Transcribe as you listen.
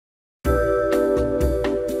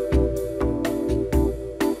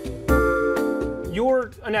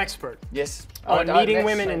an expert. Yes. On meeting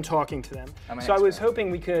women and talking to them. So I was expert.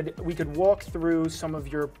 hoping we could walk through some of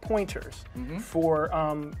your pointers for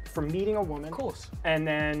meeting a woman. Of course. And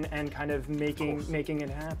kind of making it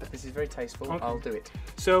happen. This is very tasteful. Okay. I'll do it.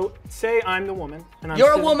 So say I'm the woman, and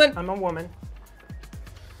You're a woman. I'm a woman.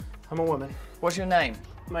 I'm a woman. What's your name?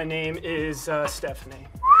 My name is Stephanie.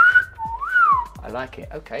 I like it.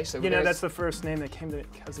 Okay, so You know, that's the first name that came to me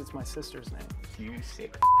because it's my sister's name. you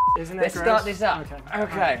sick. Isn't that Let's gross? start this up.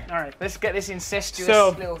 Okay. All right. Let's get this incestuous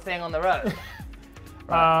So- little thing on the road.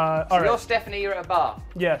 All So right. you're Stephanie. You're at a bar.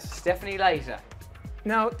 Yes. Stephanie Laser.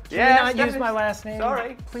 Now, can Yeah, you not use Stephanie- my last name?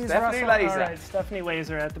 Sorry. Please, Stephanie Russell. Laser. All right, Stephanie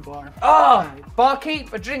Laser at the bar. Oh,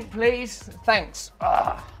 barkeep, a drink, please. Thanks.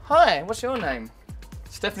 Hi. What's your name?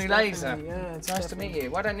 Stephanie Laser. Yeah, it's Nice to meet you.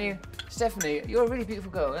 Why don't you, Stephanie? You're a really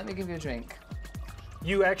beautiful girl. Let me give you a drink.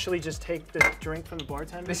 You actually just take the drink from the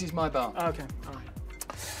bartender? This is my bar. Okay, all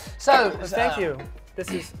right. So, Thank you. This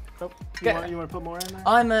is. Oh, you want to put more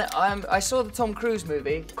in there? I saw the Tom Cruise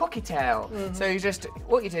movie, Cocktail. So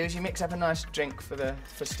what you do is you mix up a nice drink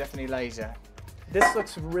for Stephanie Laser. This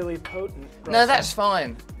looks really potent. No, Russell. that's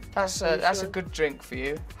fine. That's a sure? good drink for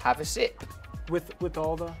you. Have a sip. With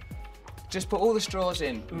all the. Just put all the straws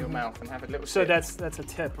in your mouth and have a little So sip. that's a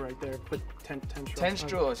tip right there. Put 10 straws. 10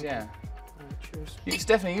 straws, yeah. All right, cheers.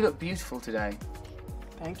 Stephanie, you look beautiful today.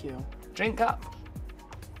 Thank you. Drink up.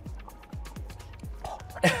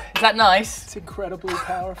 Is that nice? It's incredibly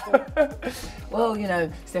powerful. Well, you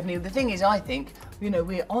know, Stephanie, the thing is, I think, you know,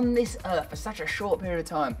 we're on this earth for such a short period of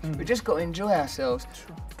time. We've just got to enjoy ourselves.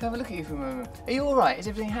 Can I have a look at you for a moment? Are you all right? Is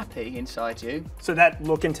everything happy inside you? So that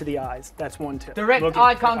look into the eyes. That's one tip. Direct Look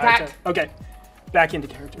eye into- contact. Okay. Back into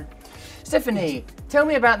character. Stephanie, tell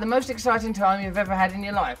me about the most exciting time you've ever had in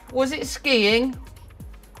your life. Was it skiing?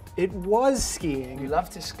 It was You skiing. love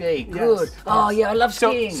to ski. Yes, Good. yes. Oh, yeah, I love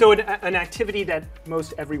skiing. So an activity that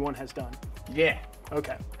most everyone has done. Yeah.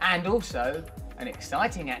 Okay. And also an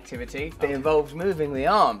exciting activity that involves moving the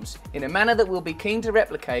arms in a manner that we'll be keen to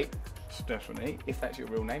replicate, Stephanie, if that's your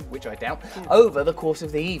real name, which I doubt, over the course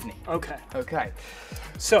of the evening. Okay. Okay.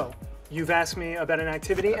 So you've asked me about an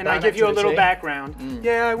activity, and About I an give you a little activity. background.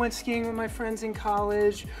 Yeah, I went skiing with my friends in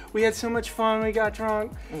college. We had so much fun. We got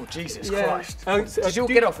drunk. Oh, Jesus Yeah. Christ. Oh, Did you all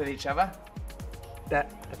get off with each other?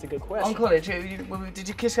 That's a good On question. college, did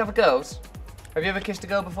you kiss other girls? Have you ever kissed a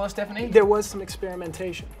girl before, Stephanie? There was some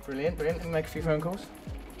experimentation. Brilliant, brilliant. Let me make a few phone calls.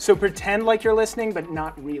 So pretend like you're listening, but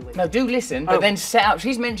not really. No, do listen, but Oh. then set up.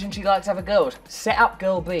 She's mentioned she likes other girls. Set up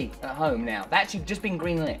girl B at home now. That's just been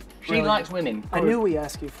greenlit. She Really? likes women. I knew we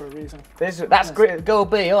asked you for a reason. That's great. Girl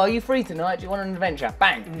B. Oh, are you free tonight? Do you want an adventure?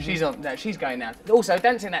 Bang. She's on. No, she's going now. Also,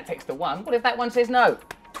 don't send that text to 1. What if that one says no?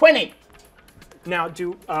 20. Now,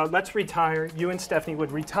 let's retire. You and Stephanie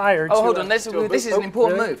would retire. Oh, to hold a- on. to a This is booth. an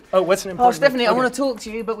important really? move. Oh, what's an Oh, important Stephanie, move? I want to talk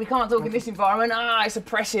to you, but we can't talk in this environment. It's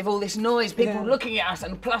oppressive, all this noise, people Yeah. looking at us,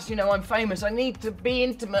 and plus, you know, I'm famous. I need to be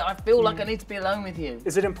intimate. I feel like I need to be alone with you.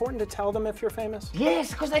 Is it important to tell them if you're famous? Yes,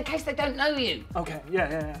 because in case they don't know you. Okay,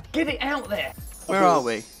 yeah. Get it out there. Where are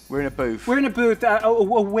we? We're in a booth. We're in a booth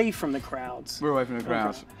away from the crowds. We're away from the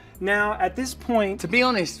crowds. Now, at this point, To be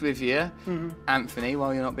honest with you, Anthony,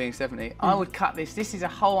 while you're not being Stephanie, I would cut this. This is a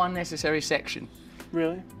whole unnecessary section.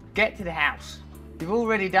 really? Get to the house. You've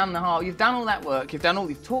already done you've done all that work. You've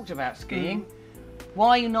talked about skiing. Why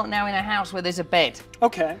are you not now in a house where there's a bed?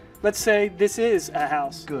 Okay, let's say this is a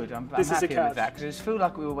house. Good, I'm This is a happy couch. with that because I just feel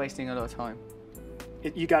like we were wasting a lot of time.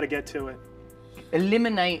 You got to get to it.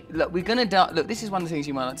 Eliminate. Look, we're gonna die. Look, this is one of the things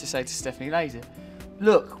you might like to say to Stephanie Laser.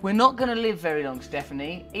 Look, we're not gonna live very long,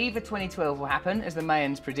 Stephanie. Either 2012 will happen, as the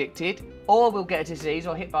Mayans predicted, or we'll get a disease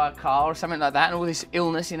or hit by a car or something like that, and all this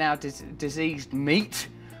illness in our diseased meat.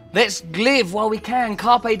 Let's live while we can.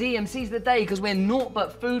 Carpe diem, seize the day, because we're naught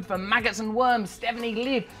but food for maggots and worms. Stephanie,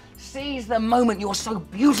 live. Seize the moment. You're so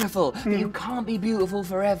beautiful, but you can't be beautiful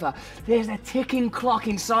forever. There's a ticking clock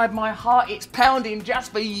inside my heart. It's pounding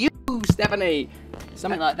just for you, Stephanie.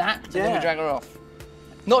 Something like that. So then we Yeah. drag her off.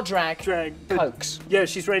 Not drag. Drag. but- Coax. Yeah,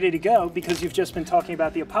 she's ready to go because you've just been talking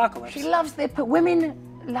about the apocalypse. She loves women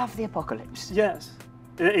love the apocalypse. Yes.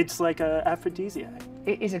 It's like a aphrodisiac.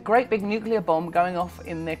 It is a great big nuclear bomb going off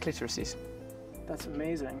in their clitorises. That's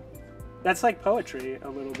amazing. That's like poetry a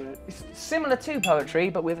little bit. It's similar to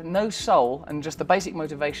poetry, but with no soul and just the basic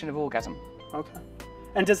motivation of orgasm. Okay.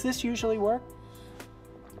 And does this usually work?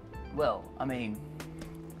 Well, I mean,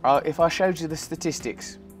 if I showed you the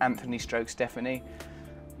statistics, Anthony stroke Stephanie,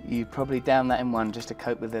 you'd probably down that in one just to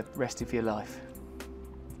cope with the rest of your life.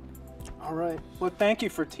 All right. Well, thank you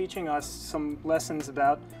for teaching us some lessons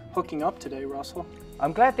about hooking up today, Russell.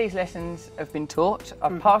 I'm glad these lessons have been taught.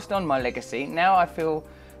 I've passed on my legacy. Now I feel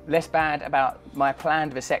less bad about my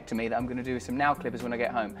planned vasectomy that I'm going to do with some nail clippers when I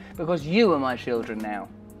get home. Because you are my children now.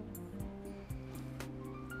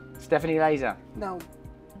 Stephanie Laser, No.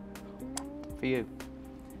 for you.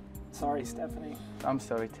 Sorry, Stephanie. I'm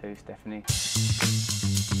sorry too, Stephanie.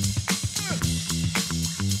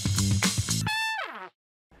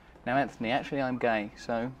 Now, Anthony, actually I'm gay,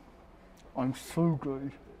 so I'm so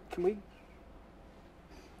gay. Can we?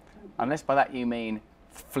 Unless by that you mean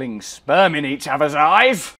fling sperm in each other's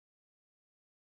eyes.